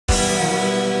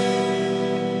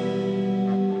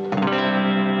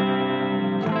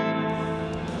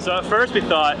So at first we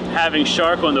thought having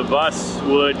Shark on the bus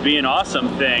would be an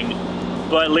awesome thing,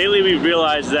 but lately we've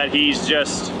realized that he's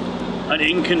just an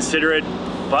inconsiderate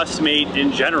busmate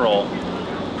in general.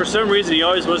 For some reason he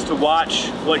always wants to watch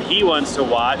what he wants to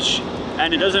watch,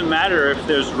 and it doesn't matter if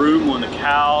there's room on the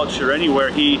couch or anywhere,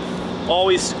 he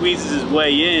always squeezes his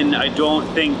way in. I don't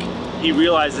think he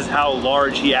realizes how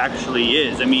large he actually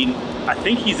is. I mean, I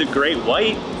think he's a great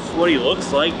white. It's what he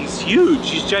looks like. He's huge,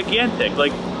 he's gigantic.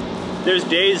 Like, there's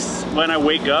days when I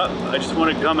wake up, I just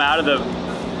want to come out of the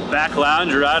back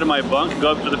lounge or out of my bunk and go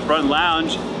up to the front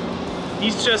lounge.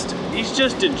 He's just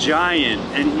a giant,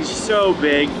 and he's so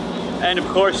big. And of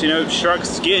course, you know,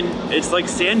 Shark's skin, it's like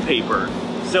sandpaper.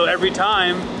 So every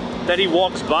time that he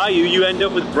walks by you, you end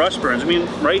up with brush burns. I mean,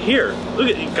 right here. Look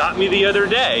at, he got me the other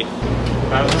day.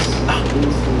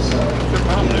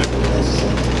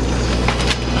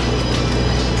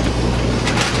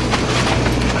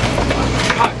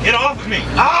 Get off me!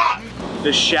 Ah!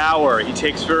 The shower, he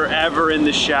takes forever in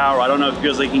the shower. I don't know if it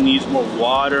feels like he needs more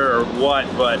water or what,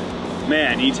 but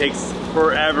man, he takes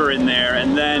forever in there.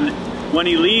 And then when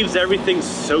he leaves, everything's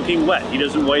soaking wet. He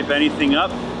doesn't wipe anything up,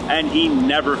 and he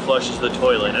never flushes the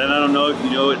toilet. And I don't know if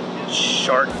you know what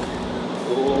shark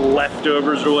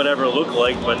leftovers or whatever look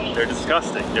like, but they're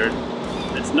disgusting.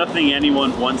 It's nothing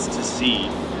anyone wants to see.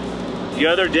 The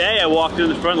other day I walked in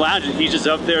the front lounge and he's just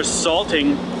up there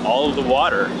salting all of the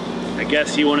water. I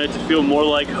guess he wanted to feel more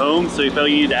like home, so he felt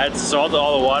he needed to add salt to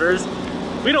all the waters.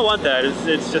 We don't want that,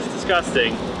 it's just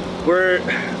disgusting. We're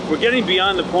getting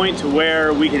beyond the point to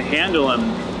where we can handle him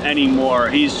anymore.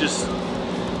 He's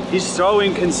so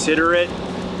inconsiderate.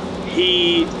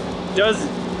 He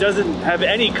doesn't have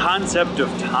any concept of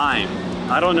time.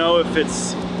 I don't know if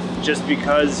it's just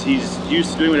because he's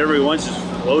used to doing whatever he wants, just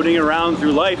floating around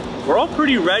through life. We're all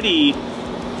pretty ready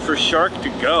for Shark to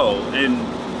go and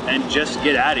just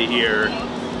get out of here.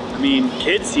 I mean,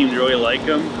 kids seem to really like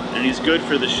him, and he's good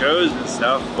for the shows and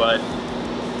stuff, but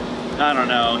I don't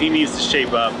know, he needs to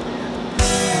shape up.